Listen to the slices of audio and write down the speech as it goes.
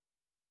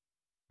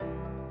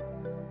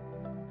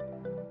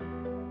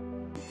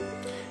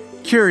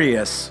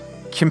Curious,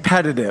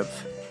 competitive,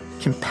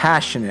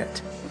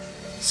 compassionate.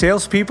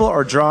 Salespeople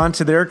are drawn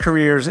to their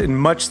careers in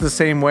much the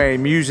same way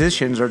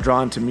musicians are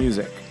drawn to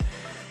music.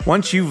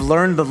 Once you've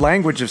learned the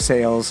language of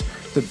sales,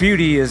 the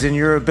beauty is in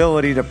your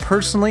ability to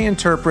personally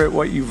interpret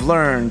what you've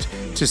learned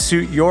to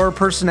suit your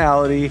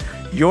personality,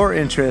 your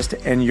interest,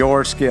 and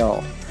your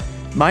skill.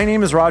 My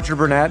name is Roger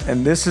Burnett,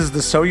 and this is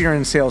the So You're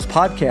in Sales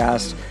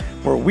podcast,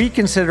 where we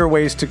consider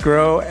ways to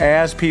grow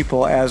as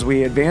people as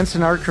we advance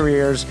in our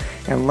careers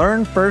and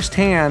learn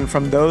firsthand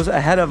from those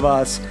ahead of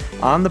us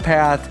on the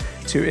path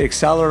to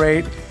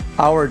accelerate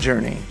our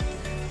journey.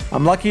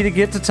 I'm lucky to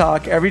get to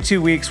talk every 2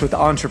 weeks with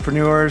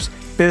entrepreneurs,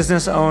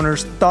 business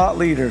owners, thought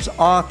leaders,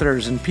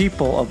 authors, and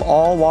people of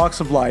all walks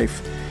of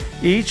life,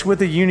 each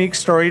with a unique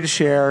story to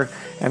share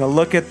and a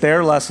look at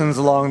their lessons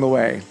along the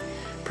way.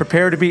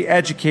 Prepare to be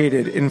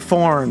educated,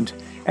 informed,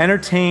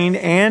 entertained,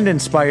 and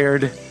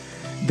inspired.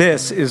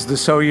 This is the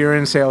So You're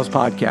in Sales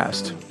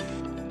podcast.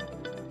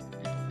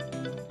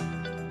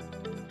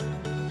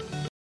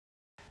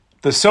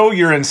 The So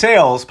You're in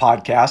Sales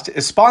podcast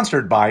is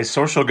sponsored by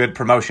Social Good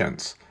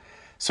Promotions.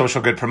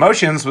 Social Good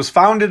Promotions was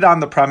founded on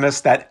the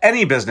premise that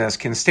any business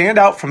can stand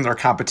out from their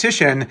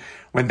competition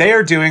when they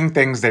are doing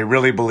things they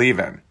really believe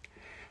in.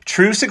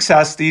 True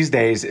success these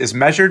days is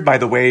measured by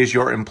the ways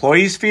your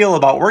employees feel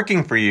about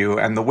working for you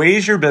and the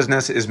ways your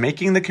business is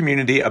making the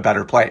community a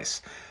better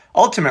place.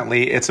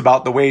 Ultimately, it's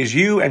about the ways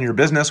you and your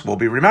business will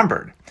be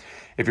remembered.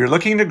 If you're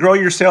looking to grow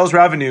your sales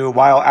revenue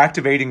while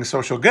activating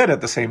social good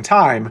at the same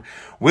time,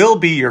 we'll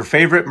be your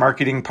favorite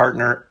marketing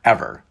partner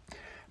ever.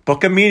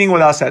 Book a meeting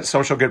with us at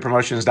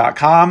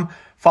socialgoodpromotions.com,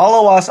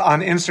 follow us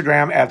on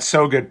Instagram at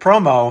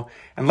SoGoodPromo,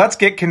 and let's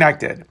get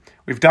connected.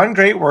 We've done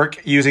great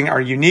work using our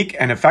unique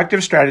and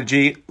effective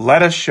strategy.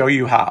 Let us show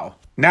you how.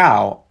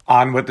 Now,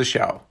 on with the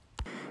show.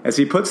 As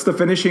he puts the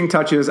finishing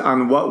touches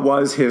on what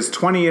was his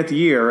 20th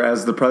year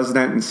as the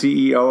president and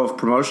CEO of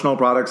Promotional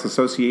Products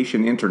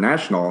Association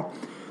International,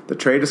 the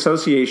trade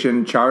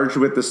association charged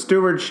with the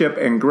stewardship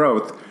and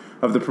growth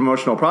of the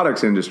promotional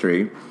products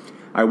industry,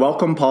 I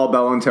welcome Paul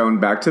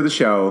Bellantone back to the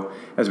show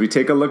as we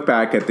take a look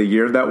back at the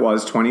year that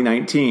was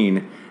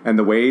 2019 and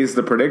the ways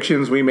the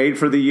predictions we made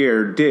for the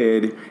year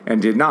did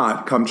and did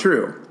not come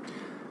true.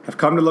 I've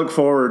come to look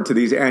forward to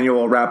these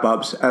annual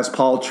wrap-ups as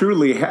Paul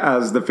truly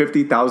has the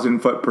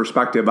 50,000-foot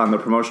perspective on the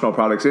promotional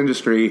products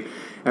industry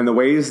and the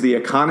ways the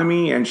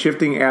economy and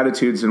shifting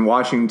attitudes in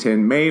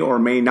Washington may or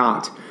may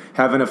not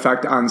have an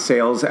effect on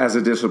sales as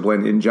a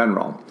discipline in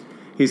general.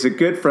 He's a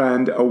good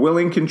friend, a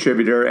willing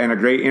contributor, and a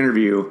great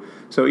interview.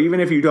 So even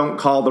if you don't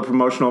call the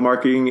promotional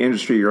marketing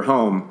industry your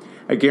home,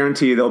 I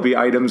guarantee there'll be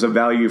items of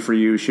value for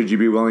you should you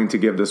be willing to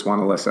give this one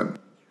a listen.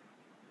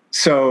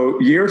 So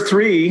year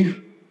three,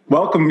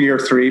 welcome year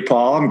three,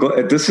 Paul. I'm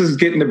glad this is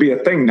getting to be a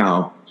thing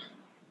now.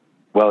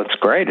 Well, it's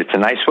great. It's a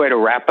nice way to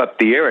wrap up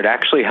the year. It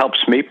actually helps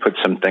me put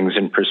some things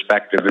in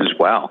perspective as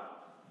well.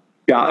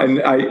 Yeah, and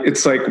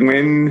it's like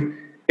when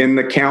in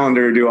the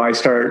calendar do I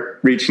start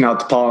reaching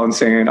out to Paul and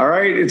saying, all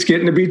right, it's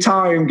getting to be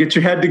time, get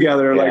your head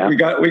together. Yeah. Like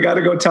we got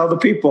to go tell the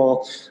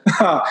people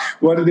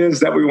what it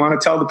is that we want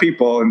to tell the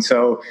people. And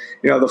so,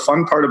 the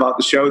fun part about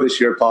the show this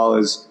year, Paul,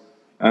 is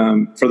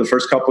for the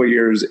first couple of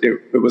years,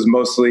 it was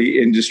mostly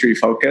industry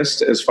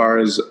focused as far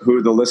as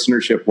who the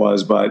listenership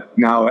was. But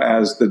now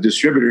as the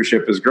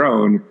distributorship has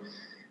grown,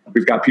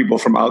 we've got people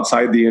from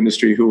outside the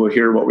industry who will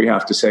hear what we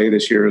have to say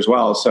this year as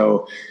well.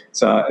 So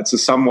it's a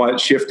somewhat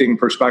shifting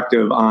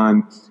perspective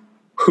on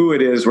who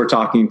it is we're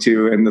talking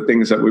to and the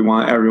things that we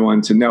want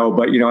everyone to know.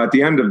 But, at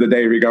the end of the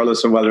day,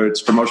 regardless of whether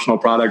it's promotional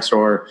products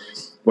or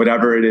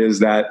whatever it is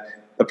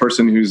that the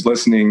person who's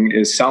listening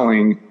is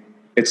selling,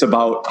 it's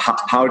about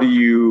how do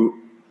you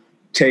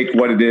take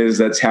what it is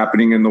that's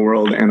happening in the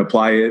world and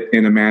apply it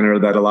in a manner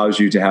that allows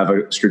you to have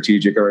a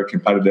strategic or a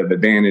competitive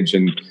advantage.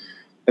 And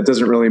it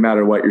doesn't really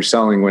matter what you're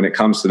selling when it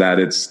comes to that.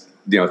 It's,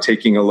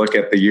 taking a look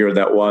at the year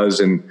that was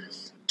and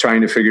trying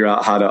to figure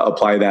out how to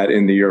apply that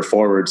in the year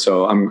forward.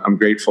 So I'm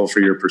grateful for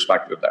your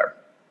perspective there.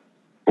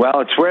 Well,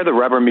 it's where the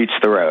rubber meets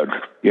the road.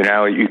 You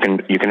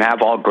can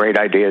have all great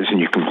ideas and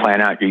you can plan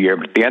out your year,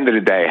 but at the end of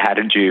the day, how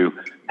did you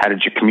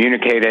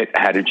communicate it?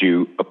 How did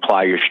you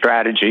apply your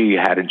strategy?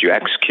 How did you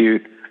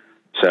execute?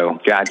 So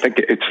yeah, I think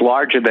it's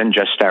larger than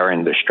just our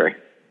industry.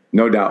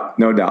 No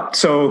doubt.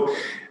 So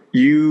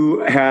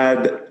you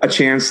had a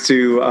chance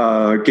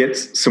to get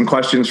some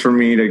questions from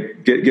me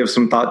to give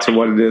some thought to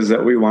what it is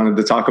that we wanted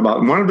to talk about.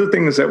 And one of the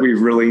things that we've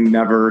really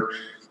never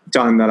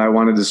done that I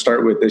wanted to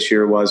start with this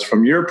year was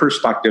from your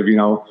perspective,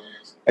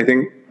 I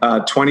think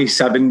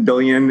 27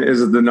 billion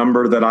is the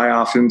number that I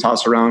often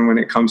toss around when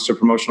it comes to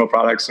promotional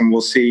products. And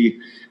we'll see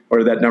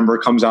where that number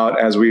comes out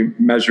as we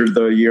measure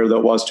the year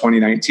that was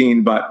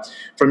 2019. But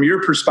from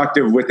your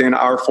perspective within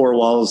our four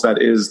walls, that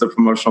is the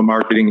promotional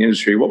marketing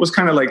industry, what was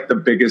kind of like the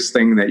biggest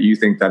thing that you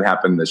think that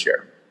happened this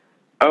year?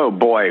 Oh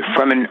boy,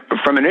 from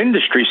an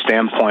industry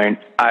standpoint,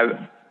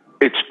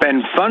 it's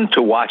been fun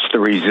to watch the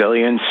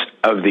resilience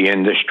of the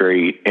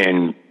industry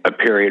in a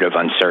period of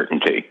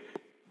uncertainty.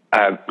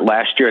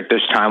 Last year at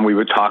this time, we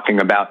were talking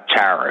about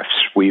tariffs.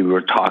 We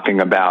were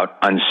talking about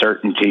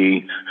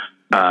uncertainty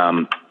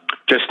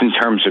just in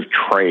terms of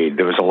trade.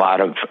 There was a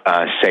lot of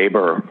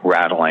saber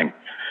rattling.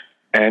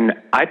 And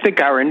I think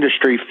our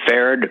industry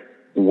fared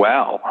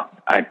well.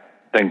 I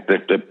think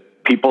that the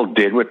people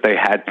did what they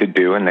had to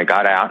do, and they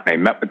got out and they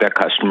met with their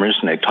customers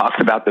and they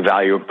talked about the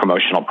value of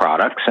promotional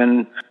products.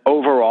 And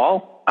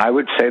overall, I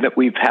would say that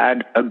we've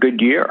had a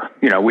good year.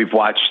 We've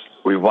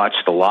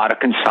watched a lot of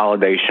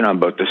consolidation on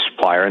both the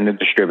supplier and the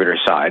distributor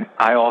side.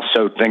 I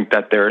also think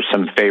that there are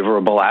some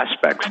favorable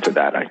aspects to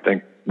that. I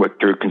think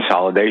through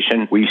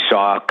consolidation, we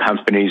saw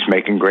companies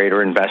making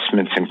greater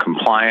investments in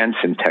compliance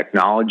and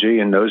technology,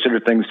 and those are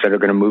the things that are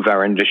going to move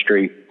our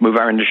industry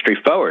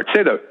forward.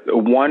 Say the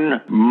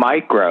one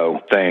micro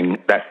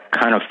thing that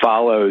kind of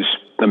follows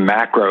the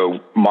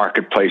macro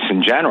marketplace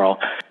in general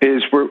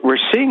is we're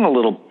seeing a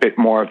little bit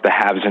more of the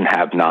haves and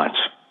have-nots.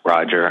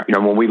 Roger,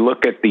 when we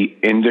look at the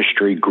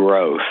industry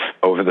growth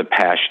over the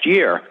past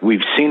year,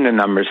 we've seen the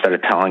numbers that are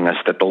telling us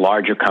that the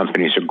larger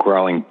companies are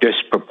growing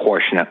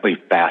disproportionately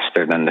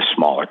faster than the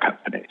smaller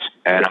companies.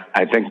 And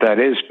I think that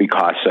is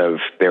because of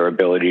their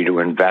ability to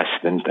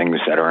invest in things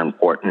that are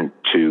important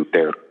to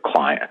their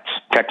clients.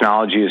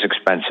 Technology is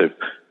expensive.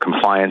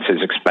 Compliance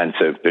is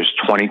expensive. There's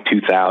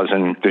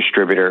 22,000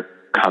 distributor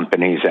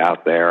companies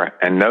out there,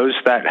 and those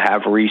that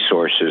have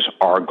resources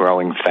are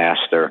growing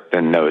faster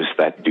than those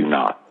that do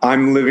not.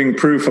 I'm living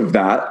proof of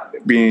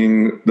that,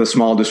 being the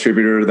small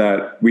distributor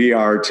that we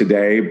are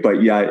today,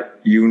 but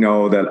yet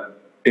that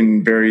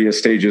in various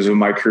stages of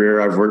my career,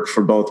 I've worked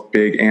for both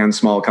big and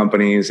small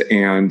companies,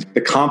 and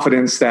the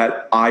confidence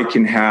that I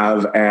can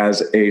have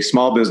as a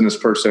small business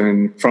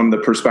person from the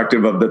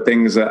perspective of the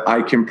things that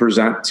I can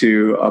present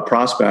to a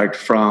prospect,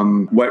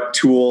 from what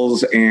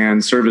tools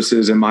and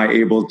services am I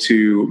able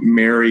to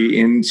marry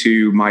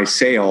into my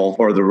sale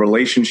or the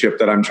relationship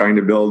that I'm trying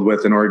to build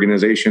with an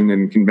organization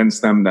and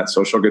convince them that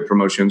Social Good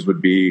Promotions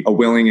would be a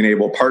willing and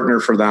able partner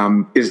for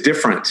them, is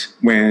different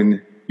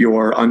when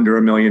you're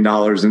under $1 million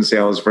in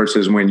sales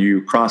versus when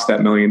you cross that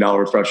 $1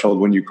 million threshold,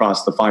 when you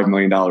cross the $5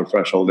 million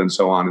threshold, and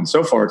so on and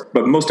so forth.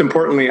 But most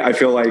importantly, I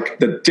feel like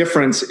the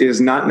difference is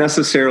not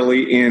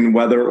necessarily in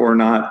whether or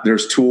not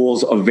there's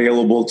tools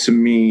available to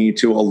me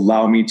to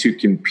allow me to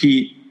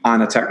compete on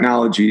a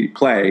technology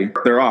play.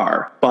 There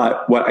are.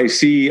 But what I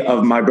see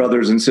of my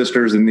brothers and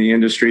sisters in the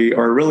industry,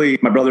 or really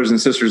my brothers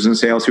and sisters in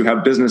sales who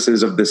have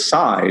businesses of this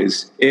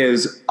size,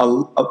 is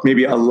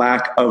maybe a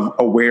lack of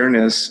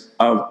awareness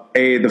of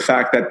A, the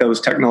fact that those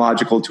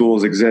technological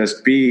tools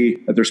exist, B,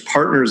 that there's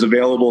partners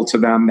available to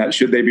them that,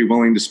 should they be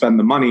willing to spend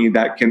the money,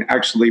 that can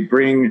actually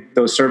bring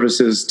those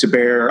services to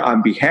bear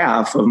on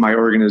behalf of my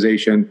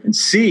organization, and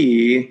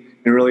C,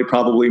 and really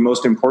probably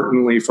most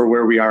importantly for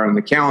where we are on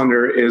the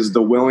calendar, is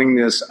the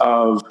willingness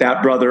of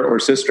that brother or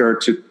sister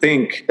to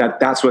think that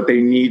that's what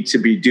they need to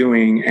be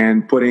doing,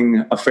 and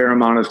putting a fair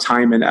amount of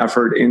time and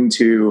effort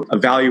into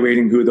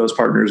evaluating who those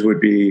partners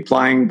would be,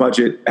 applying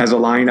budget as a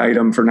line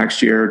item for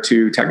next year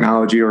to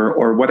technology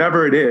or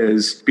whatever it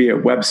is, be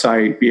it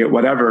website, be it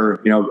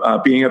whatever,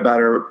 being a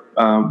better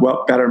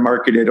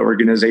marketed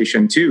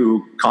organization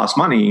too costs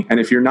money. And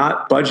if you're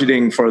not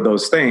budgeting for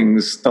those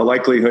things, the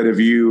likelihood of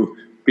you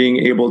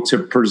being able to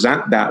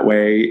present that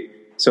way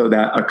so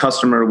that a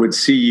customer would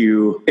see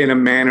you in a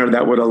manner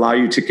that would allow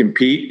you to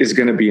compete is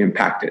going to be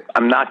impacted.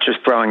 I'm not just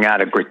throwing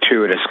out a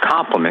gratuitous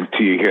compliment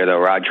to you here, though,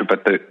 Roger,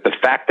 but the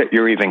fact that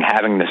you're even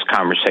having this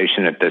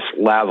conversation at this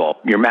level,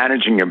 you're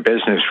managing your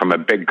business from a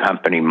big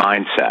company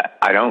mindset.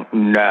 I don't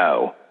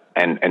know.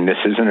 And this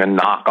isn't a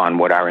knock on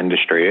what our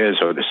industry is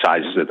or the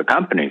sizes of the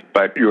company,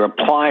 but you're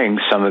applying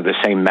some of the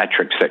same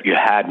metrics that you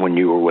had when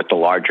you were with the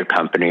larger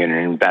company in an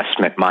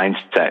investment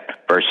mindset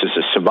versus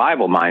a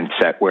survival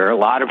mindset, where a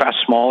lot of our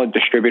smaller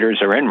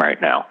distributors are in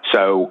right now.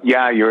 So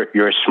yeah,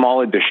 you're a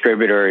smaller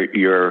distributor.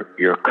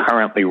 You're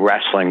currently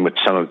wrestling with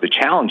some of the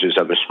challenges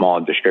of a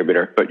smaller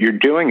distributor, but you're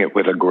doing it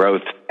with a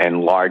growth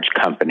and large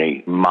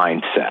company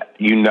mindset.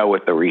 You know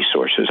what the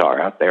resources are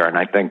out there. And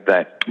I think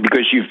that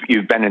because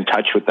you've been in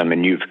touch with them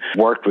and you've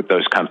worked with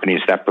those companies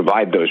that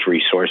provide those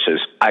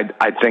resources,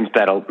 I think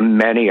that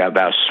many of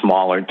our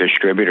smaller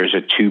distributors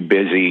are too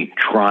busy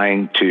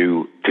trying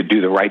to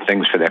do the right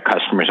things for their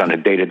customers on a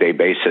day-to-day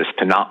basis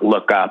to not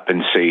look up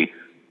and see,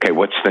 okay,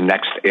 what's the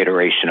next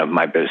iteration of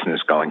my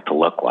business going to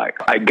look like?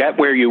 I get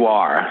where you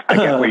are. I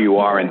get where you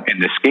are in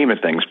the scheme of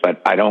things,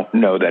 but I don't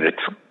know that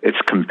it's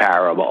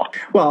comparable.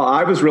 Well,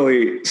 I was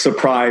really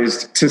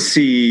surprised to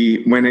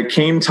see when it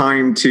came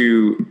time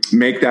to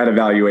make that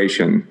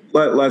evaluation.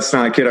 Let's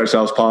not kid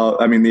ourselves,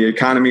 Paul. I mean, the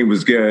economy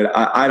was good.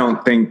 I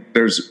don't think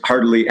there's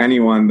hardly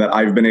anyone that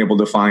I've been able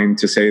to find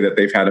to say that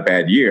they've had a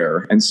bad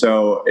year. And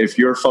so if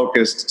you're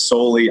focused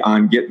solely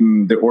on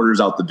getting the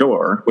orders out the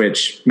door,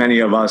 which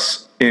many of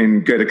us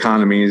in good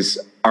economies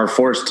are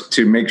forced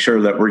to make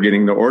sure that we're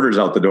getting the orders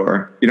out the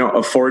door,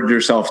 afford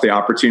yourself the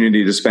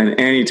opportunity to spend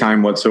any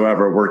time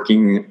whatsoever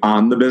working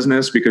on the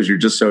business because you're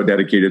just so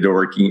dedicated to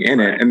working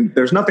in it. And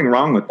there's nothing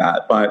wrong with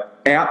that. But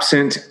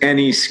absent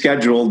any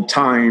scheduled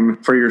time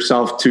for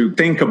yourself to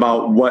think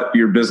about what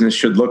your business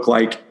should look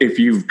like if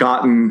you've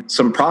gotten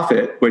some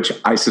profit, which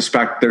I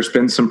suspect there's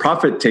been some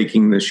profit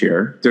taking this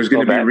year. There's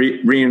going to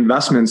be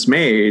reinvestments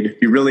made.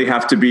 You really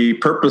have to be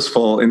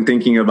purposeful in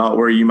thinking about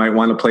where you might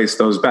want to place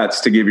those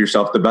bets to give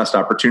yourself the best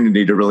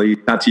opportunity to really,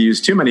 not to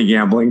use too many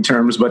gambling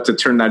terms, but to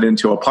turn that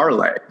into a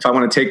parlay. If I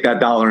want to take that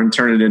dollar and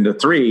turn it into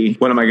 3,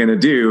 what am I going to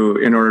do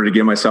in order to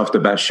give myself the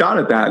best shot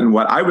at that? And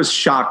what I was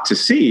shocked to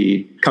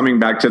see coming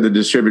back to the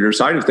distributor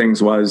side of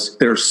things was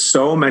there's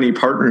so many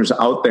partners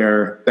out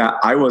there that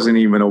I wasn't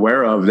even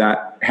aware of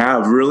that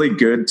have really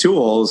good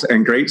tools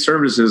and great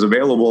services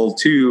available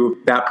to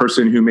that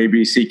person who may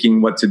be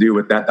seeking what to do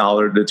with that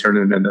dollar to turn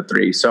it into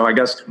 3. So I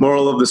guess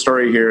moral of the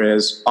story here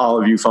is all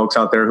of you folks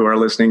out there who are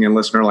listening in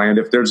listener land,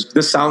 if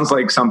this sounds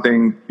like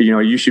something,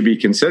 you should be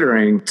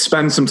considering,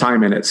 spend some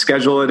time in it,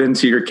 schedule it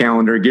into your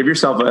calendar, give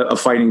yourself a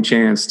fighting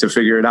chance to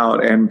figure it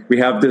out. And we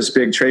have this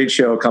big trade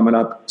show coming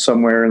up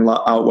somewhere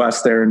out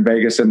west there in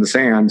Vegas in the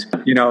sand.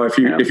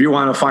 If you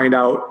want to find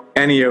out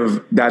any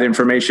of that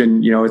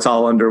information, it's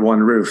all under one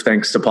roof,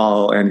 thanks to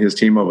Paul and his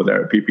team over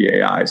there at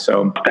PPAI.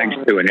 So thanks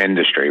to an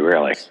industry,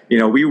 really.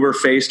 We were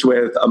faced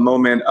with a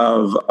moment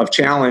of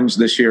challenge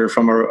this year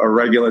from a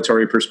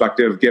regulatory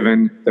perspective,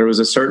 given there was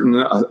a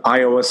certain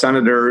Iowa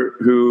senator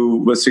who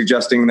was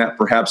suggesting that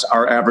perhaps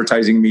our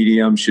advertising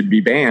medium should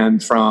be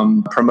banned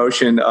from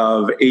promotion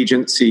of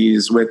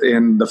agencies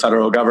within the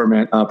federal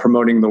government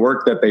promoting the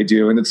work that they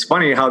do. And it's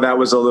funny how that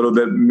was a little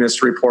bit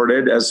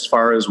misreported as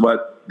far as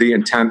what the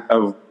intent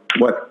of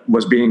what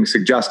was being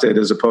suggested,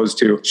 as opposed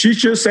to, she's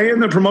just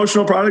saying the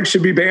promotional products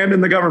should be banned in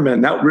the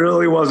government. That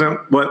really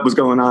wasn't what was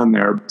going on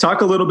there.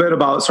 Talk a little bit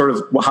about sort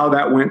of how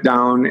that went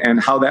down and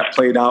how that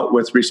played out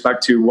with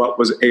respect to what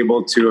was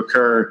able to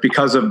occur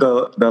because of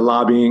the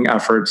lobbying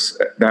efforts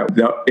that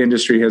the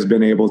industry has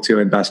been able to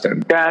invest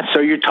in. Yeah, so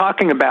you're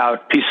talking about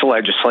a piece of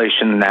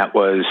legislation that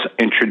was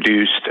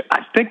introduced,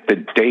 I think the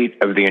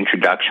date of the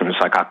introduction was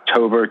like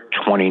October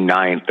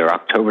 29th or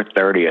October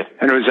 30th.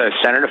 And it was a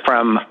senator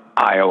from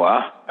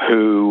Iowa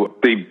who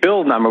the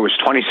bill number was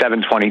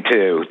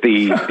 2722.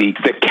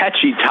 The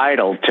catchy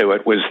title to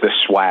it was the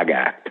SWAG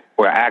Act,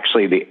 or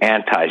actually the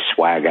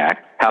Anti-SWAG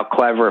Act. How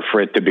clever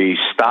for it to be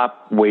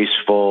Stop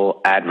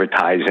Wasteful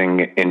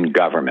Advertising in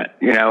Government.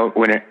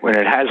 When it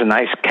has a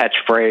nice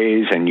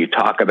catchphrase and you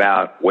talk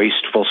about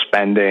wasteful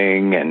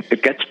spending and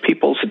it gets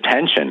people's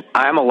attention.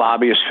 I'm a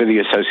lobbyist for the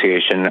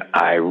association.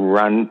 I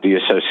run the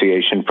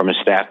association from a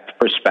staff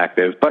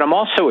perspective, but I'm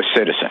also a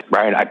citizen,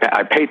 right?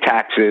 I pay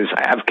taxes,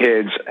 I have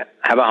kids,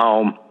 have a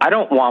home. I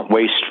don't want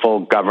wasteful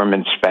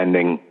government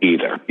spending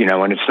either.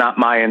 And it's not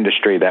my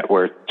industry that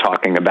we're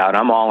talking about.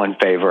 I'm all in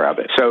favor of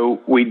it.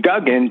 So we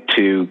dug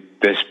into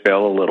this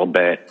bill a little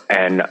bit,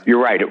 and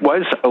you're right, it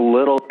was a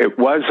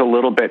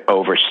little bit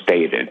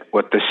overstated.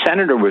 What the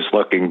senator was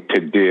looking to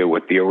do,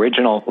 what the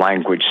original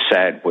language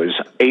said, was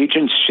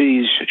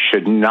agencies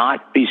should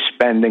not be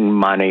spending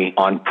money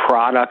on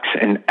products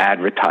and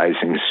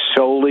advertising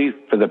solely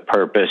for the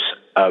purpose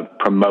of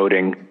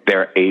promoting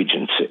their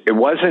agency. It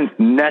wasn't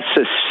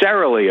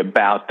necessarily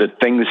about the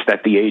things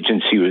that the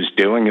agency was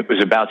doing. It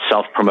was about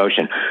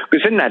self-promotion.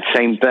 Because in that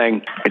same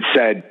thing, it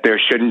said there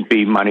shouldn't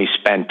be money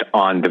spent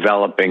on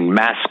developing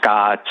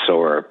mascots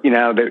or,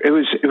 it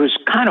was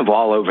kind of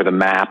all over the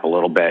map a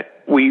little bit.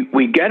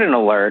 We get an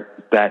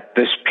alert that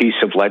this piece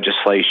of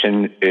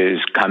legislation is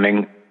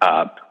coming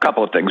up. A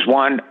couple of things.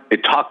 One,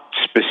 it talked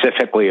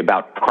specifically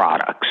about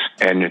products,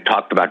 and it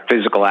talked about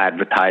physical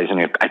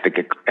advertising. I think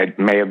it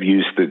may have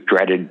used the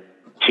dreaded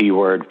T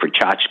word for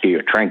tchotchke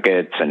or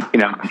trinkets, and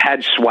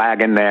had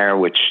swag in there,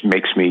 which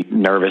makes me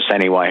nervous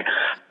anyway.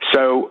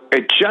 So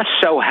it just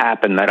so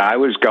happened that I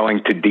was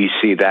going to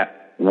DC that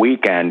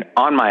weekend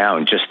on my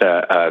own, just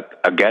a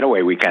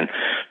getaway weekend.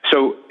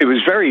 So it was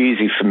very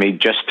easy for me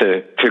just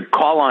to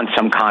call on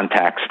some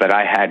contacts that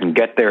I had and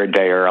get there a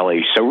day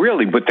early. So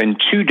really within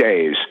 2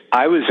 days,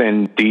 I was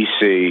in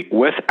DC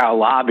with our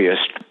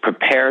lobbyist,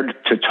 prepared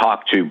to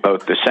talk to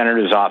both the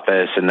senator's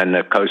office and then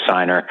the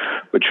co-signer,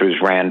 which was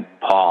Rand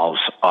Paul's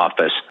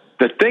office.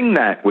 The thing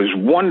that was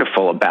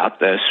wonderful about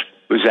this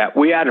was that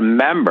we had a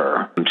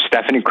member,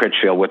 Stephanie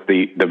Critchfield, with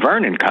the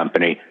Vernon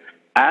Company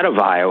out of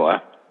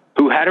Iowa,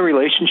 who had a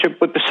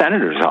relationship with the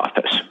senator's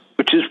office,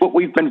 which is what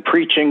we've been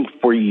preaching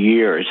for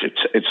years.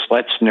 It's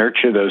let's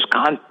nurture those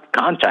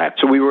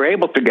contacts. So we were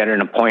able to get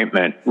an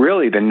appointment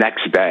really the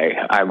next day.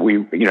 I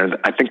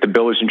think the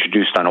bill was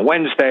introduced on a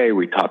Wednesday.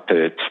 We talked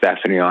to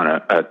Stephanie on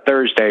a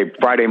Thursday.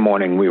 Friday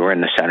morning, we were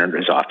in the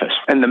senator's office.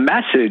 And the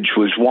message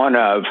was one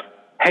of,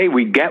 hey,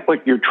 we get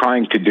what you're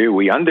trying to do.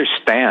 We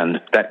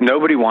understand that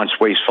nobody wants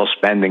wasteful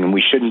spending, and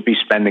we shouldn't be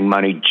spending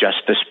money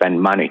just to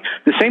spend money.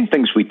 The same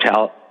things we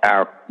tell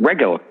our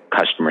regular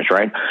customers,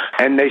 right?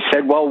 And they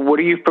said, well, what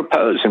do you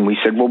propose? And we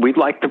said, well, we'd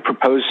like to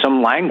propose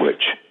some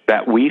language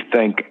that we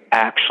think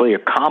actually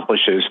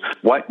accomplishes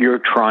what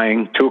you're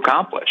trying to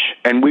accomplish.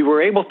 And we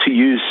were able to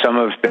use some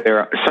of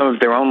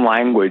their own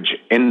language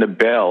in the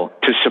bill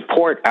to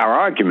support our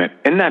argument.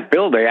 In that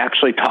bill, they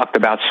actually talked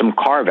about some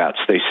carve-outs.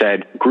 They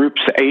said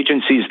groups,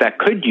 agencies that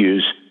could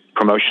use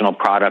promotional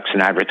products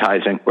and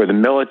advertising, or the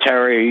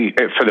military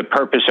for the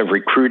purpose of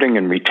recruiting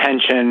and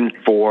retention,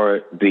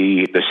 for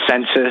the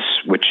census,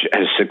 which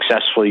has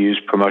successfully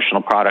used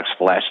promotional products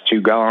the last 2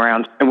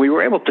 go-arounds. And we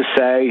were able to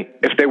say,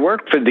 if they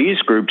work for these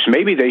groups,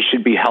 maybe they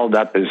should be held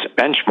up as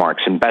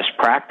benchmarks and best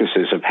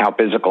practices of how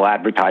physical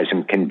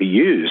advertising can be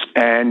used.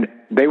 And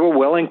they were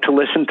willing to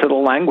listen to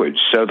the language.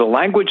 So the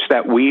language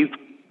that we've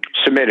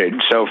submitted.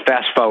 So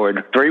fast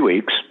forward 3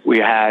 weeks, we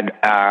had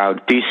our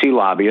D.C.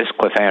 lobbyists,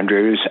 Cliff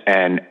Andrews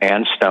and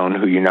Ann Stone,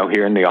 who you know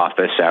here in the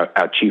office,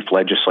 our chief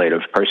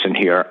legislative person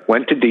here,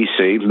 went to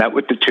D.C., met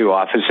with the 2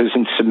 offices,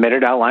 and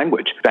submitted our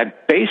language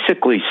that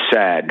basically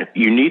said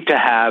you need to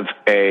have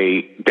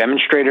a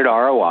demonstrated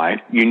ROI.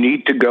 You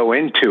need to go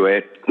into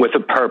it with a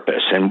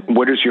purpose. And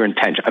what is your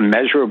intention? A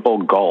measurable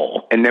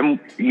goal. And then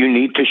you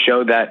need to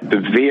show that the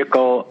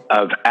vehicle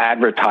of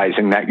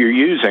advertising that you're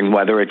using,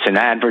 whether it's an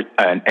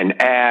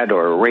ad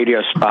or a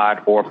radio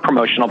spot or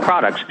promotional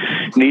products,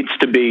 needs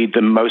to be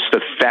the most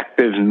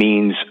effective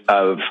means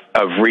of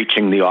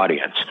reaching the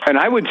audience. And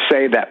I would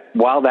say that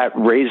while that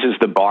raises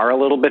the bar a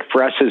little bit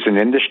for us as an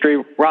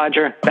industry,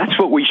 Roger, that's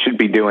what we should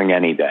be doing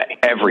any day,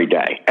 every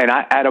day. And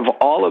out of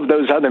all of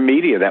those other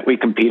media that we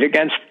compete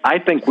against, I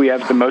think we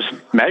have the most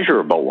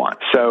measurable one.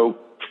 So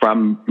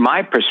from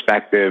my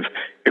perspective,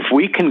 if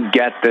we can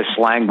get this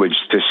language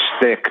to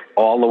stick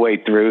all the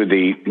way through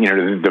the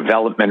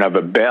development of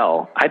a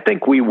bill, I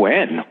think we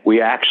win.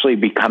 We actually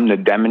become the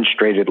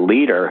demonstrated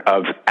leader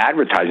of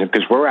advertising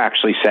because we're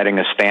actually setting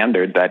a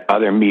standard that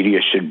other media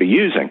should be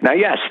using. Now,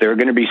 yes, there are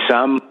going to be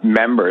some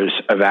members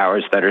of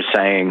ours that are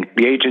saying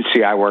the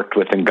agency I worked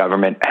with in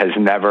government has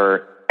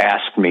never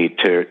asked me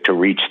to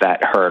reach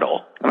that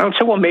hurdle. And I would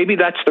say, well, maybe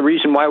that's the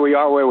reason why we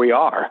are where we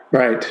are.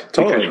 Right,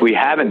 totally. Because we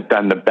haven't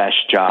done the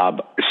best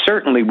job.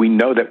 Certainly, we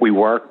know that we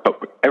work, but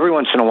every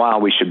once in a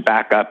while, we should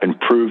back up and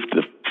prove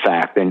the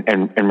fact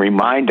and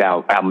remind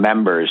our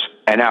members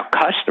and our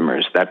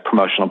customers that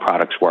promotional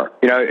products work.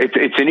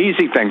 It's an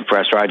easy thing for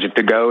us, Roger,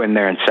 to go in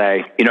there and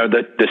say,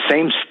 the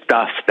same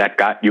stuff that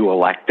got you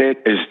elected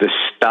is the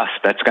stuff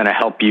that's going to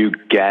help you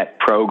get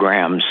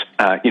programs,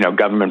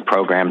 government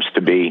programs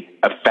to be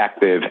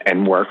effective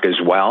and work as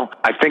well.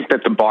 I think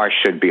that the bar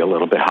should be a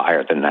little bit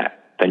higher than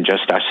that, than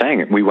just us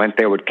saying it. We went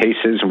there with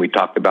cases and we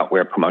talked about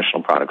where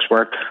promotional products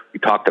work. We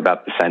talked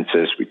about the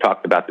census. We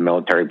talked about the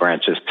military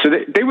branches. So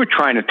they were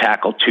trying to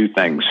tackle 2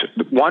 things.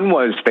 One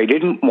was they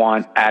didn't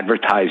want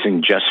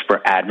advertising just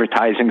for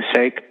advertising's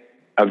sake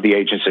of the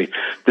agency.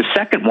 The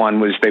second one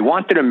was they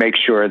wanted to make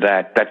sure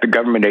that the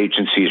government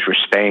agencies were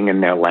staying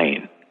in their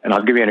lane. And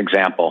I'll give you an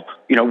example.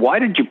 Why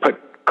did you put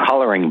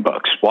coloring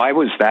books? Why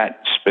was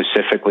that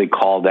specifically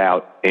called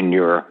out in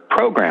your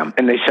program?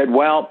 And they said,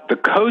 well, the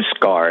Coast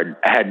Guard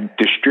had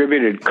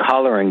distributed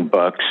coloring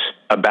books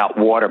about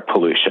water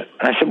pollution.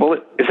 And I said, well,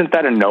 isn't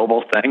that a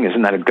noble thing?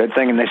 Isn't that a good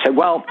thing? And they said,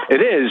 well,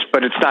 it is,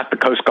 but it's not the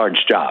Coast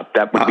Guard's job.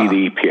 That would be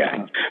the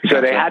EPA. So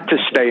they had to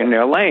stay in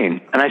their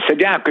lane. And I said,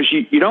 yeah, because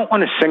you don't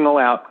want to single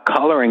out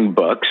coloring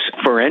books,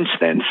 for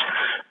instance,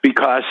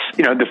 because,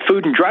 the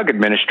Food and Drug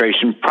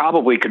Administration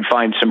probably could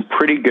find some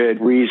pretty good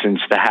reasons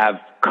to have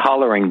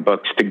coloring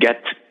books to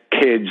get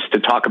kids to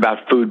talk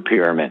about food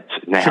pyramids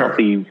and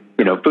healthy,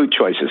 food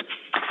choices.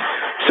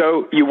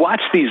 So you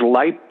watch these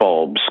light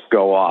bulbs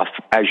go off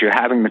as you're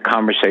having the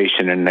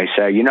conversation, and they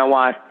say, you know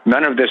what?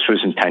 None of this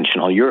was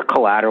intentional. You're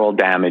collateral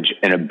damage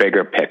in a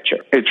bigger picture.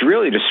 It's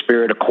really the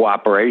spirit of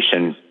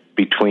cooperation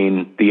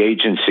between the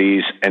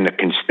agencies and the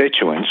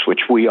constituents,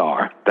 which we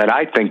are, that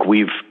I think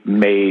we've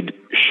made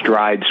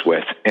strides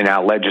with in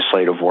our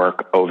legislative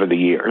work over the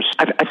years.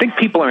 I think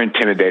people are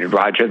intimidated,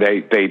 Roger.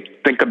 They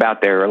think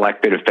about their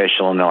elected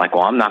official and they're like,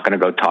 well, I'm not going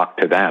to go talk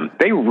to them.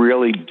 They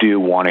really do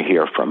want to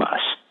hear from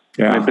us.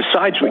 Yeah. I mean,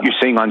 besides what you're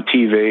seeing on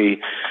TV,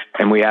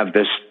 and we have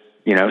this,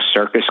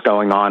 circus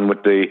going on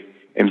with the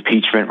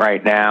impeachment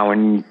right now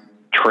and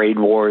trade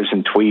wars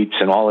and tweets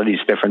and all of these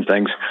different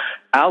things,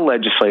 our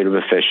legislative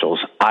officials,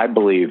 I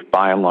believe,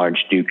 by and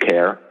large, do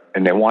care,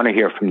 and they want to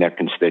hear from their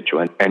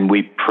constituents, and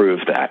we prove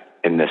that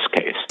in this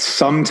case.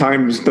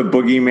 Sometimes the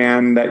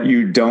boogeyman that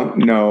you don't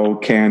know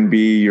can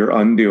be your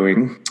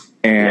undoing,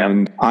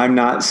 and I'm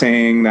not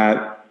saying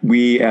that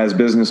we as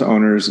business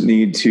owners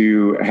need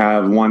to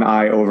have one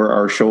eye over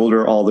our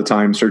shoulder all the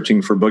time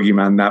searching for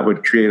boogeymen. That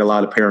would create a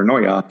lot of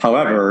paranoia.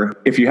 However,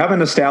 if you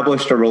haven't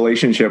established a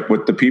relationship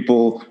with the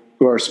people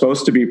who are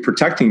supposed to be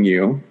protecting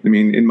you, I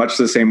mean, in much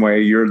the same way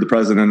you're the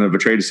president of a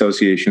trade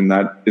association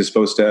that is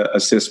supposed to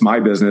assist my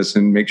business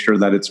and make sure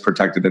that it's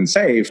protected and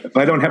safe. If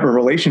I don't have a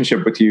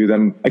relationship with you,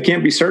 then I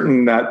can't be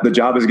certain that the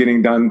job is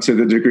getting done to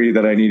the degree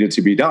that I need it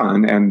to be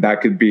done. And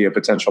that could be a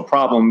potential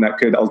problem that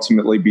could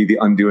ultimately be the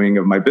undoing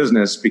of my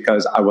business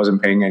because I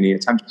wasn't paying any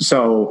attention.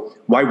 So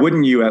why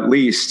wouldn't you at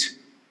least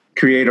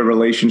create a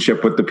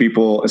relationship with the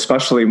people,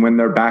 especially when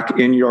they're back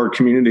in your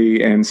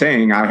community and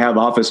saying, I have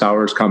office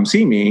hours, come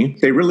see me.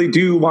 They really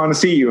do want to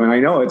see you. And I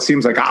know it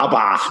seems like,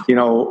 they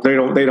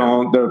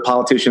don't, the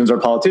politicians are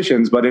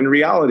politicians. But in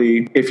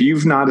reality, if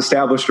you've not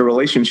established a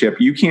relationship,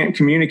 you can't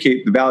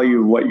communicate the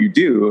value of what you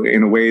do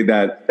in a way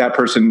that that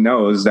person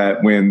knows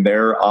that when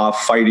they're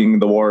off fighting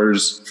the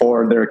wars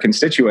for their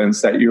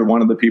constituents, that you're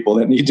one of the people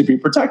that need to be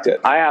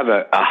protected. I have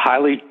a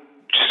highly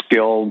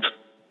skilled,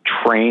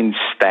 trained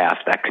staff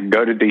that could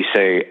go to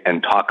DC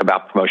and talk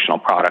about promotional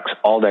products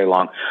all day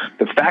long.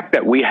 The fact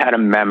that we had a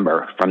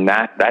member from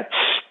that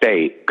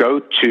state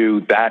go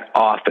to that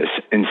office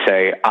and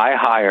say, I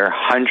hire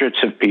hundreds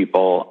of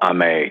people,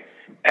 I'm a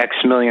X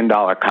million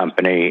dollar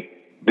company,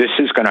 this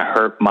is going to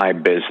hurt my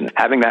business.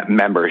 Having that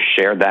member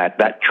share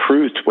that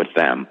truth with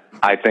them,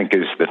 I think,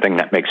 is the thing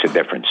that makes a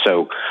difference.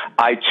 So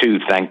I, too,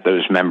 thank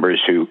those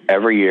members who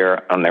every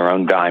year on their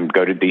own dime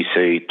go to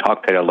D.C.,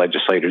 talk to their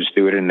legislators,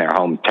 do it in their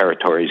home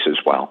territories as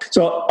well.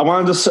 So I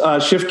wanted to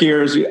shift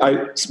gears.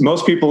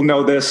 Most people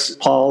know this,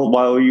 Paul,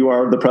 while you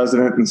are the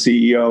president and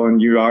CEO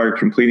and you are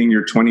completing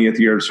your 20th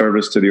year of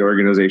service to the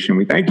organization.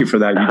 We thank you for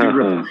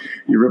that.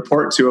 You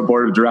report to a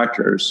board of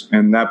directors,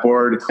 and that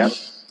board... Yep.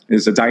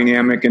 is a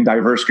dynamic and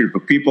diverse group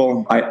of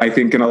people. I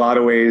think in a lot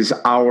of ways,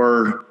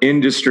 our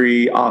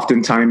industry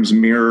oftentimes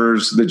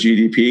mirrors the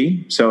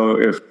GDP. So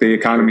if the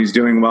economy is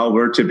doing well,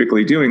 we're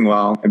typically doing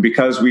well. And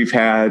because we've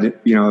had,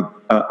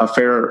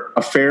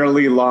 a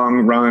fairly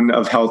long run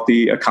of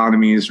healthy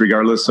economies,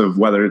 regardless of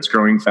whether it's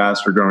growing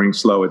fast or growing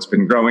slow, it's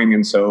been growing.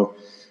 And so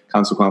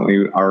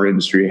consequently, our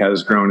industry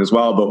has grown as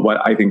well. But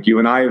what I think you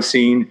and I have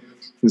seen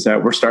is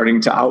that we're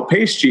starting to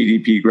outpace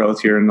GDP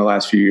growth here in the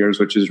last few years,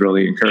 which is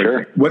really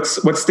encouraging.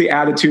 Sure. What's the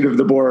attitude of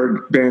the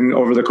board been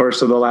over the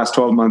course of the last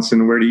 12 months,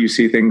 and where do you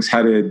see things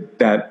headed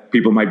that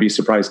people might be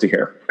surprised to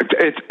hear?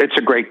 It's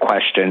a great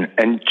question.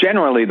 And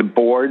generally, the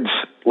boards,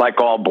 like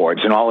all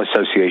boards and all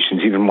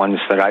associations, even ones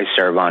that I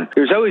serve on,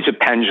 there's always a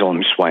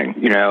pendulum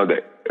swing.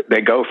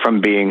 They go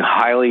from being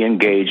highly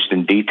engaged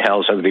in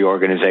details of the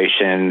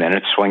organization, and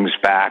it swings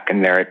back,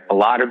 and a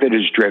lot of it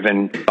is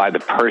driven by the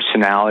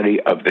personality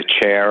of the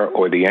chair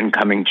or the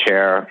incoming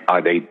chair.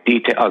 Are they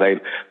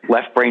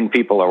left-brain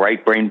people or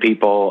right-brain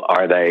people?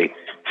 Are they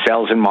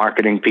sales and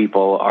marketing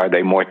people? Are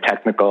they more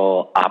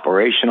technical,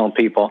 operational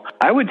people?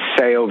 I would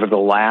say over the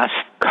last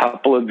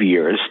couple of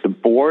years, the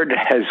board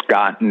has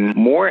gotten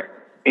more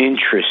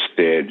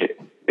interested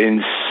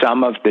in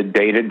some of the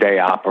day-to-day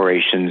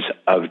operations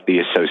of the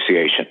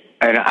association.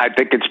 And I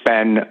think it's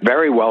been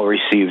very well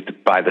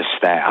received by the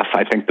staff.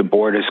 I think the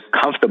board is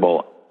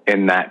comfortable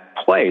in that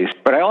place.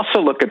 But I also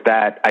look at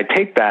that, I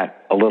take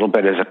that a little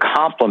bit as a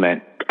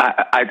compliment.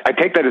 I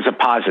take that as a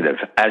positive,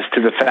 as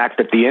to the fact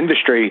that the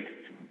industry,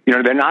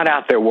 they're not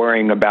out there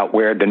worrying about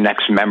where the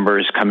next member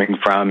is coming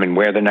from and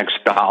where the next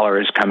dollar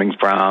is coming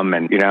from,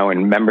 and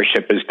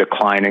membership is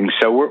declining.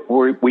 So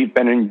we've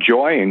been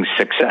enjoying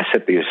success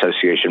at the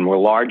association. We're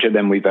larger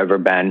than we've ever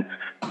been,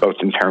 both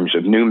in terms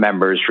of new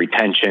members,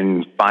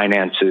 retention,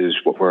 finances,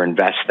 what we're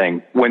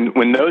investing.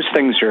 When those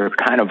things are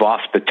kind of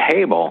off the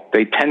table,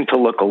 they tend to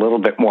look a little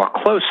bit more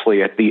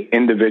closely at the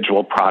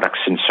individual products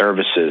and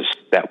services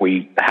that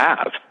we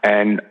have.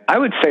 And I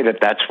would say that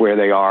that's where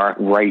they are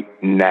right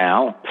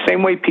now.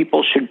 Same way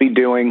people should be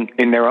doing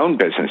in their own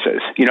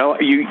businesses.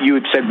 You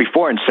had said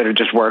before, instead of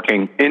just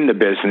working in the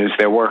business,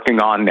 they're working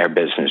on their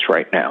business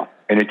right now.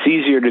 And it's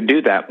easier to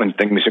do that when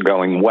things are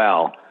going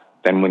well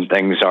than when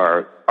things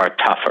are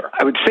tougher.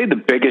 I would say the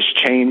biggest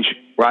change,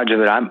 Roger,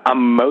 that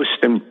I'm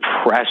most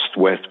impressed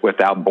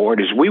with our board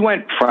is we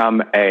went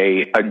from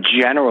a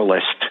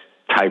generalist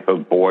type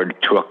of board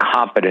to a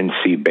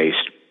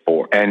competency-based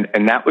board.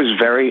 And that was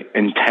very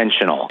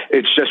intentional.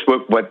 It's just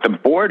what the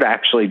board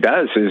actually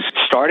does is,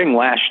 starting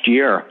last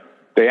year,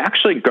 they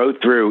actually go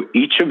through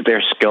each of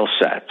their skill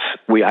sets.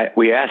 We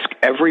ask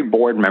every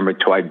board member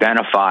to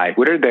identify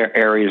what are their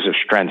areas of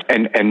strength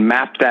and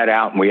map that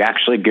out, and we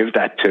actually give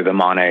that to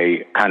them on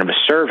a kind of a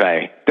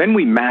survey. Then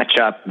we match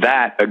up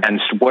that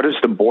against what does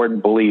the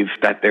board believe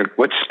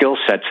what skill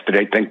sets do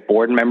they think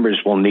board members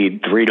will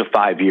need 3 to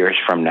 5 years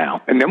from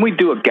now? And then we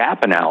do a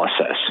gap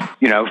analysis.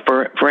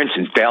 For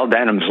instance, Dale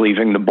Denham's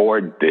leaving the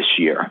board this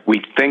year.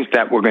 We think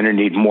that we're going to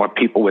need more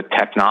people with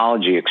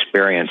technology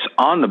experience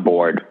on the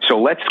board. So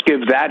let's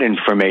give that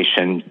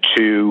information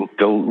to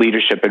the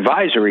Leadership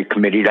Advisory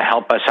Committee to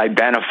help us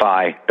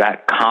identify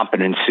that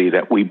competency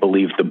that we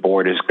believe the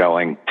board is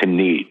going to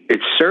need.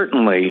 It's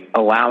certainly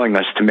allowing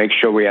us to make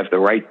sure we have the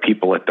right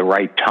people at the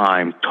right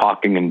time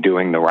talking and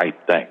doing the right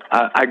thing.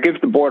 I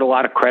give the board a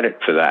lot of credit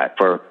for that,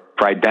 for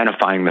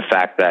identifying the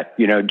fact that,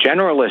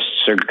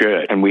 generalists are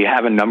good, and we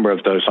have a number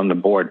of those on the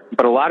board,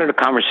 but a lot of the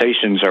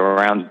conversations are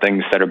around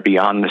things that are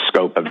beyond the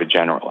scope of a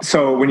generalist.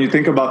 So when you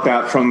think about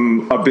that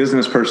from a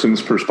business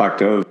person's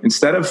perspective,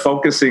 instead of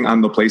focusing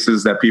on the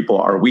places that people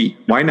are weak,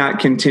 why not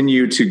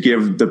continue to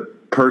give the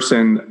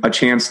person a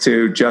chance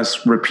to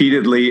just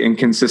repeatedly and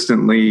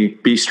consistently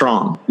be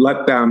strong.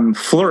 Let them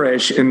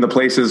flourish in the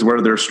places where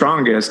they're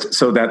strongest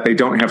so that they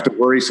don't have to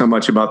worry so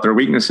much about their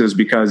weaknesses,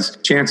 because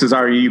chances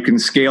are you can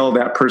scale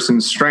that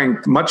person's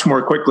strength much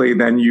more quickly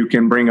than you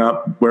can bring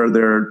up where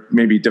they're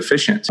maybe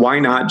deficient. Why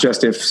not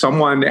just, if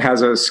someone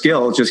has a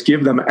skill, just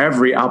give them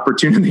every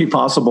opportunity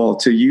possible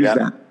to use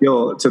that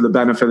skill to the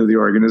benefit of the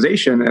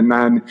organization, and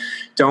then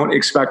don't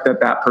expect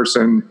that that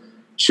person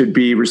should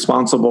be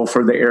responsible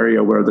for the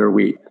area where they're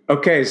weak.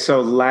 Okay, so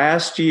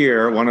last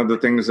year, one of the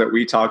things that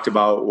we talked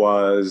about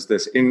was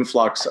this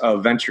influx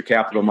of venture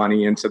capital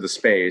money into the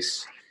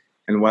space,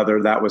 and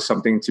whether that was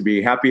something to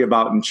be happy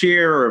about and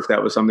cheer, or if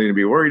that was something to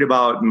be worried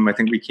about. And I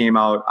think we came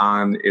out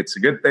on it's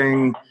a good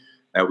thing,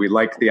 that we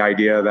like the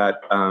idea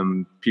that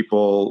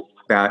people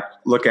that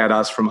look at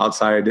us from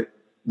outside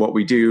what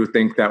we do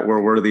think that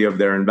we're worthy of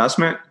their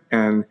investment.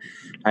 And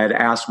I had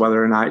asked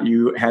whether or not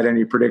you had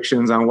any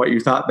predictions on what you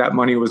thought that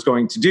money was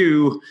going to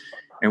do.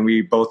 And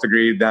we both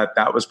agreed that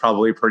that was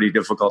probably pretty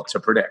difficult to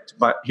predict.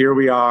 But here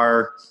we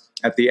are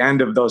at the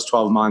end of those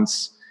 12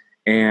 months.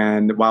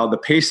 And while the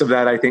pace of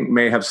that, I think,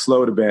 may have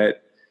slowed a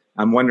bit,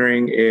 I'm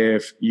wondering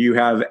if you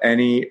have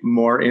any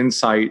more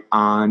insight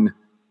on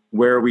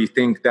where we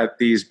think that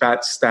these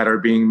bets that are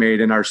being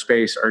made in our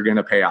space are going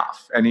to pay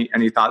off.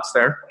 Any thoughts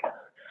there?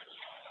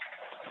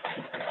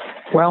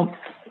 Well,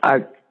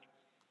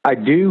 I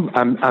do.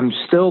 I'm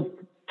still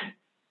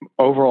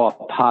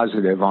overall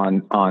positive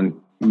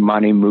on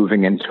money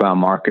moving into our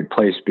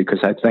marketplace, because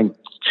I think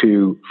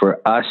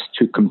for us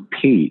to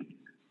compete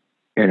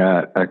in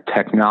a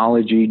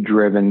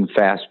technology-driven,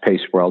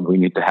 fast-paced world, we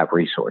need to have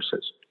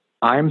resources.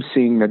 I'm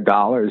seeing the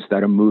dollars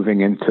that are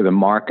moving into the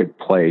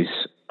marketplace.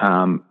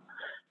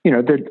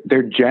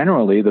 They're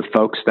generally the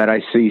folks that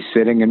I see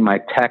sitting in my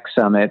tech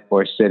summit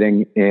or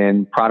sitting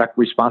in product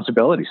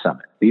responsibility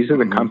summit. These are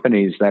the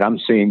companies that I'm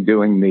seeing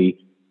doing the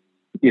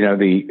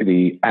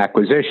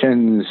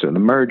acquisitions or the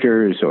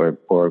mergers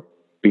or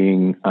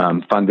being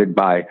funded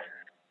by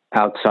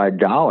outside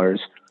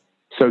dollars.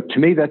 So to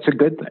me, that's a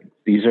good thing.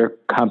 These are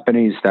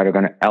companies that are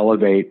going to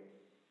elevate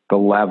the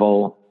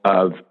level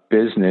of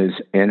business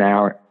in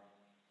our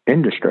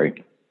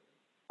industry.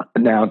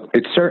 Now,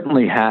 it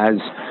certainly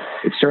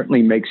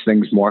makes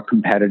things more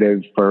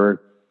competitive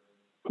for,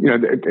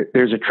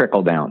 there's a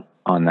trickle down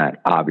on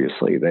that.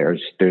 Obviously,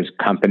 there's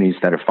companies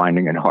that are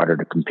finding it harder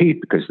to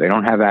compete because they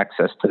don't have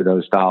access to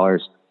those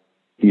dollars.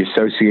 The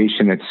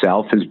association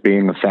itself is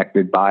being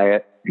affected by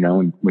it.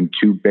 When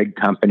two big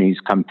companies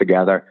come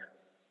together,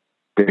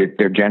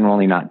 they're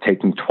generally not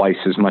taking twice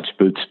as much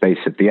booth space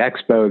at the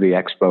expo. The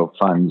expo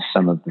funds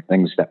some of the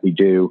things that we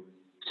do.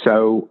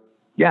 So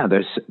yeah,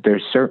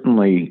 there's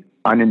certainly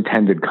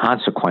unintended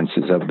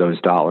consequences of those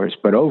dollars.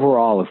 But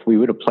overall, if we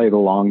were to play the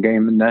long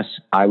game in this,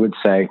 I would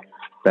say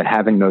that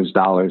having those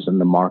dollars in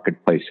the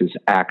marketplace is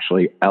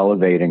actually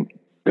elevating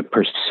the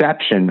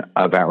perception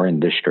of our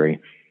industry,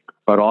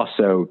 but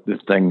also the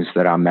things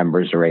that our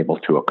members are able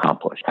to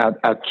accomplish.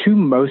 Our two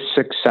most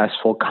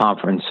successful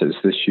conferences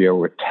this year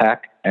were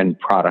tech and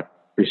product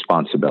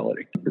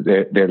responsibility.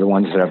 They're the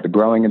ones that have the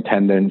growing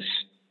attendance.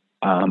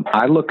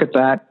 I look at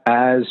that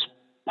as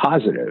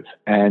positive.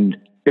 And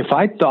if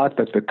I thought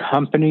that the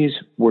companies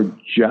were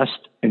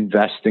just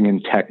investing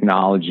in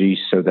technology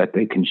so that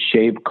they can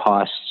shave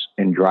costs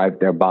and drive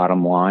their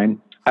bottom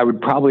line, I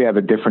would probably have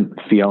a different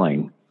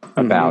feeling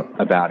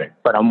about it.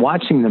 But I'm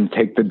watching them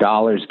take the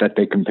dollars that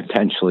they can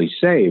potentially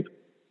save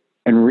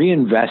and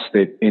reinvest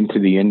it into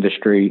the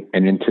industry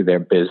and into their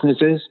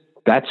businesses.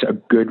 That's a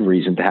good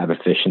reason to have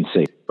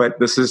efficiency. But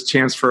this is a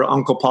chance for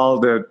Uncle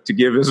Paul to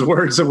give his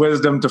words of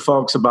wisdom to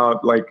folks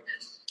about, like,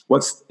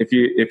 if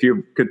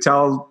you could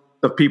tell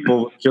the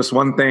people just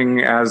one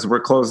thing as we're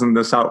closing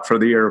this out for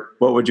the year,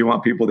 what would you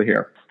want people to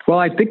hear? Well,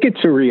 I think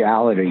it's a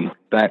reality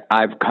that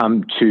I've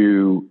come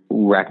to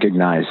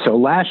recognize. So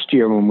last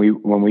year when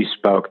we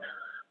spoke,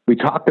 we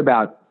talked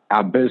about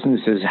our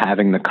businesses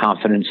having the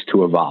confidence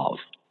to evolve,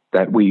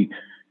 that we're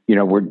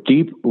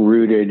deep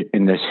rooted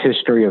in this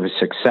history of a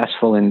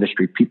successful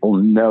industry. People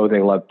know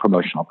they love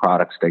promotional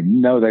products. They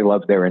know they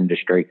love their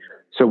industry.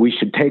 So we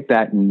should take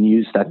that and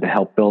use that to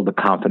help build the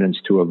confidence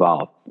to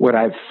evolve. What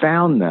I've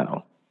found,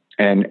 though,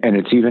 and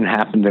it's even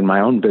happened in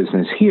my own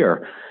business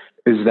here,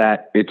 is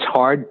that it's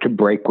hard to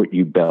break what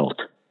you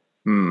built.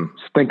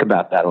 Just think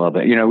about that a little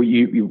bit.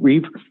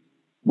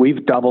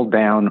 We've doubled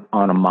down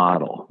on a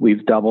model.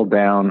 We've doubled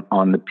down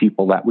on the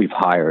people that we've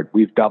hired.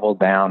 We've doubled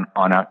down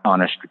on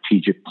a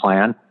strategic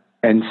plan.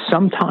 And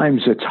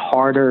sometimes it's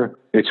harder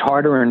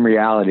in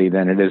reality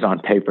than it is on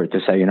paper to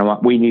say, you know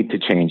what, we need to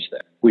change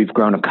that. We've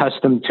grown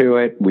accustomed to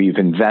it. We've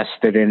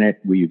invested in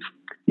it.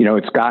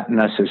 It's gotten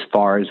us as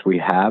far as we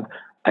have.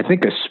 I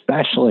think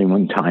especially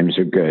when times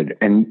are good,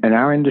 and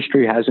our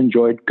industry has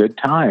enjoyed good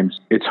times,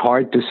 it's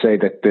hard to say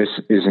that this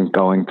isn't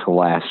going to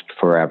last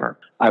forever.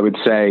 I would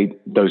say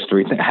those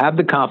three things: have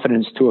the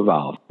confidence to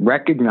evolve,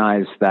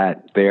 recognize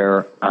that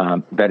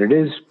that it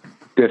is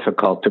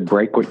difficult to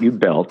break what you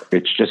built.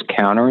 It's just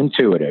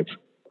counterintuitive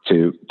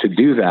to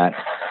do that.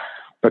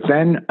 But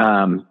then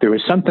there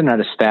was something that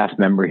a staff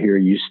member here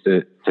used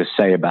to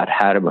say about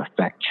how to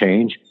affect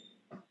change,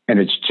 and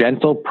it's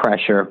gentle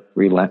pressure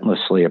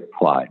relentlessly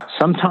applied.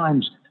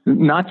 Sometimes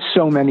not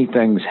so many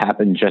things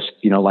happen just,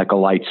 like a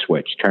light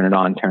switch, turn it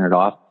on, turn it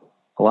off.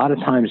 A lot of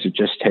times it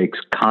just takes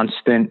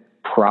constant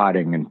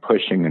prodding and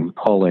pushing and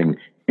pulling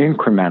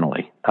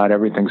incrementally. Not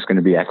everything's going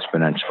to be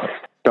exponential.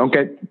 Don't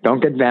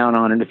get down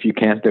on it if you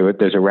can't do it.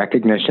 There's a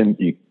recognition.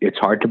 It's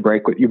hard to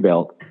break what you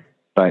built,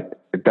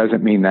 but it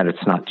doesn't mean that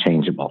it's not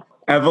changeable.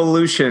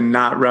 Evolution,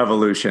 not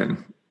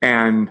revolution.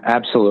 And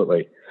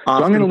absolutely. So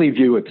I'm going to leave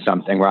you with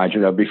something, Roger,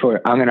 though, before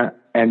I'm going to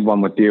end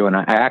one with you. And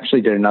I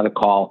actually did another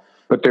call,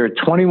 but there are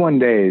 21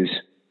 days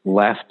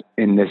left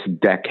in this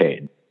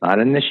decade, not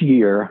in this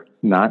year,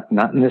 not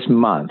in this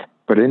month,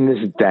 but in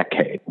this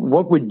decade.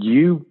 What would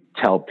you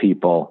tell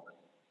people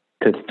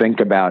to think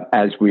about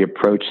as we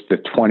approach the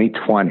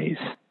 2020s?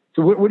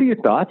 So what are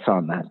your thoughts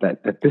on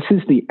that this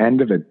is the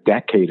end of a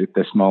decade at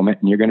this moment,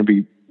 and you're going to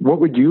be, what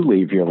would you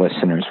leave your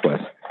listeners with?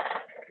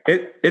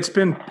 It's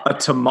been a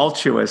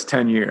tumultuous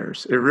 10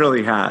 years. It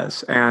really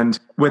has. And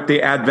with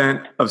the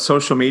advent of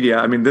social media,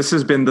 I mean, this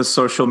has been the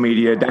social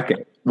media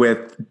decade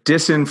with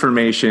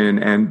disinformation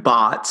and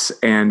bots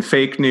and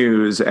fake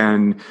news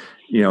and,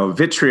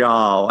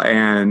 vitriol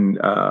and,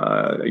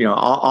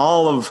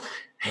 all of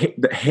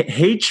the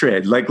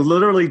hatred. Like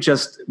literally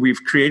just,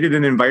 we've created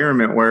an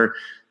environment where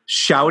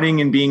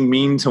shouting and being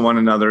mean to one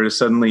another is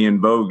suddenly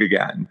in vogue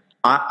again.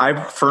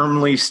 I've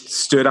firmly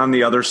stood on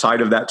the other side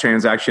of that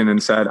transaction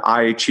and said,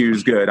 I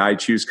choose good. I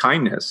choose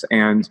kindness.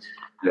 And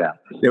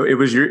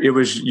it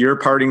was your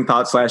parting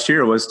thoughts last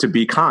year was to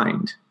be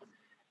kind.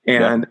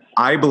 And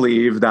I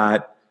believe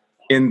that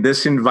in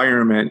this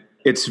environment,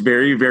 it's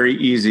very, very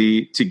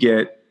easy to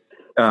get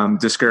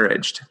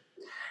discouraged.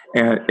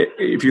 And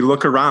if you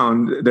look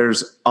around,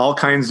 there's all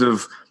kinds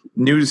of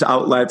news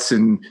outlets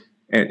and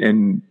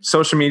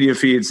social media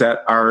feeds that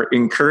are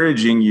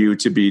encouraging you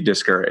to be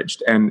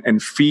discouraged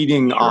and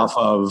feeding off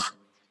of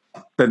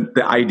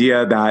the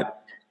idea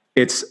that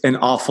it's an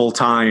awful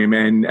time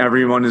and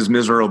everyone is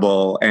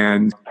miserable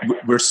and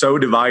we're so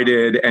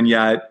divided. And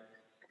yet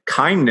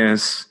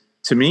kindness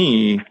to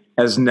me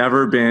has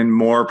never been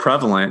more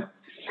prevalent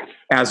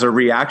as a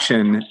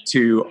reaction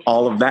to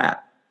all of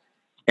that.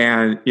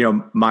 And,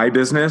 my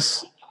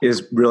business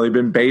has really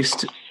been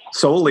based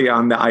solely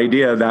on the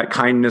idea that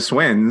kindness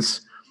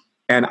wins.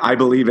 And I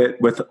believe it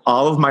with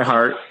all of my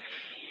heart.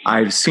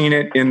 I've seen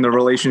it in the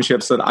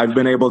relationships that I've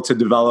been able to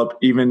develop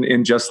even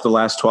in just the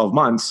last 12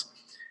 months.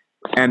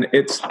 And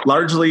it's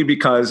largely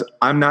because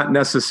I'm not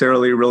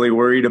necessarily really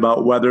worried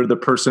about whether the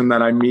person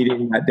that I'm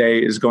meeting that day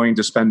is going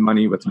to spend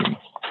money with me.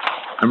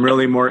 I'm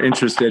really more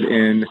interested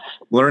in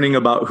learning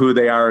about who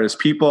they are as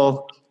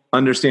people,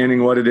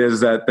 understanding what it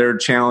is that they're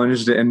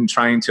challenged and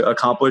trying to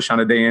accomplish on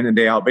a day in and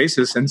day out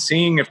basis, and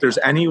seeing if there's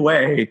any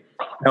way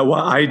that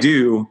what I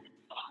do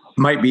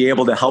might be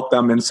able to help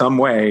them in some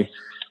way,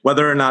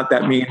 whether or not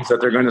that means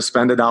that they're going to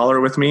spend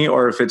 $1 with me,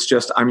 or if it's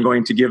just I'm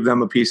going to give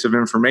them a piece of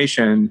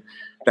information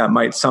that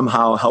might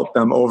somehow help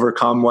them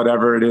overcome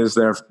whatever it is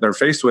they're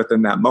faced with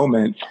in that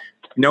moment,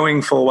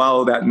 knowing full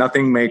well that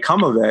nothing may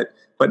come of it,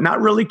 but not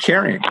really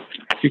caring.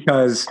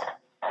 Because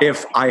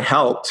if I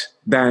helped,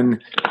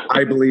 then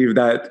I believe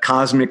that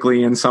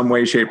cosmically in some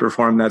way, shape, or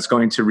form, that's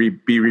going to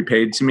be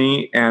repaid to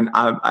me. And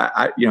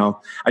I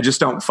just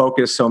don't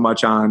focus so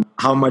much on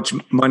how much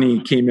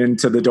money came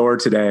into the door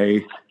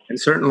today. And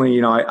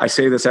certainly, I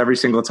say this every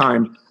single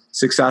time,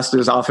 success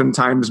is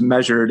oftentimes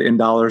measured in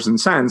dollars and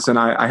cents. And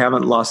I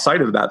haven't lost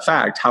sight of that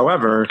fact.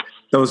 However,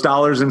 those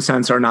dollars and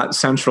cents are not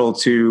central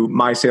to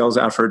my sales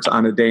efforts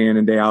on a day in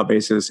and day out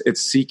basis.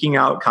 It's seeking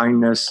out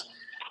kindness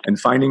and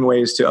finding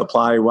ways to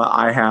apply what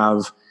I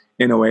have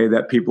in a way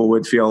that people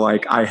would feel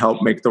like I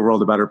help make the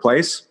world a better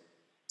place.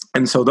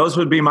 And so those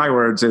would be my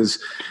words is,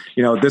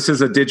 this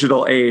is a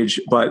digital age,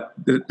 but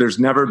there's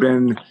never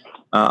been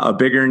a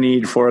bigger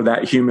need for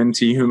that human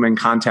to human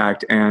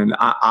contact. And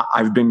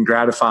I've been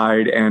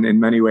gratified. And in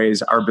many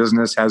ways, our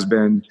business has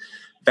been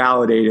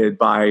validated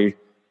by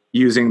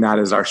using that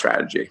as our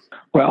strategy.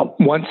 Well,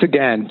 once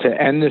again, to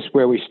end this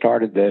where we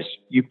started this,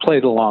 you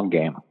play the long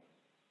game.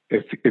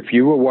 If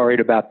you were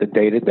worried about the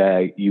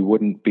day-to-day, you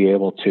wouldn't be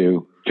able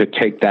to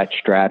take that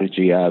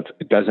strategy of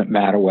it doesn't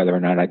matter whether or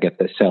not I get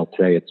this sale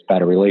today. It's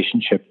about a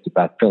relationship. It's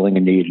about filling a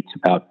need. It's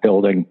about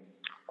building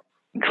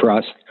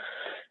trust.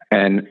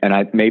 And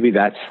maybe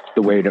that's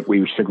the way that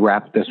we should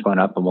wrap this one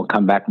up, and we'll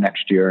come back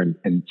next year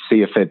and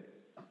see if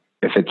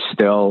it's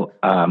still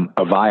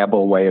a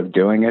viable way of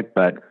doing it.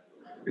 But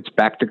it's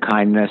back to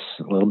kindness,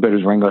 a little bit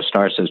as Ringo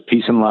Starr says,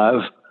 peace and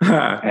love,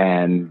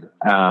 and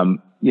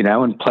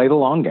and play the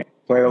long game.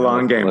 Play the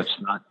long game. Let's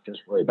not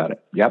just worry about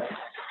it. Yep.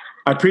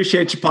 I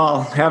appreciate you,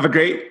 Paul. Have a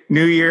great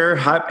new year.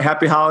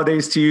 Happy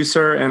holidays to you,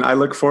 sir. And I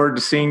look forward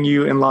to seeing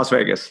you in Las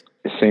Vegas.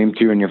 Same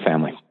to you and your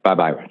family.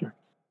 Bye-bye, Roger.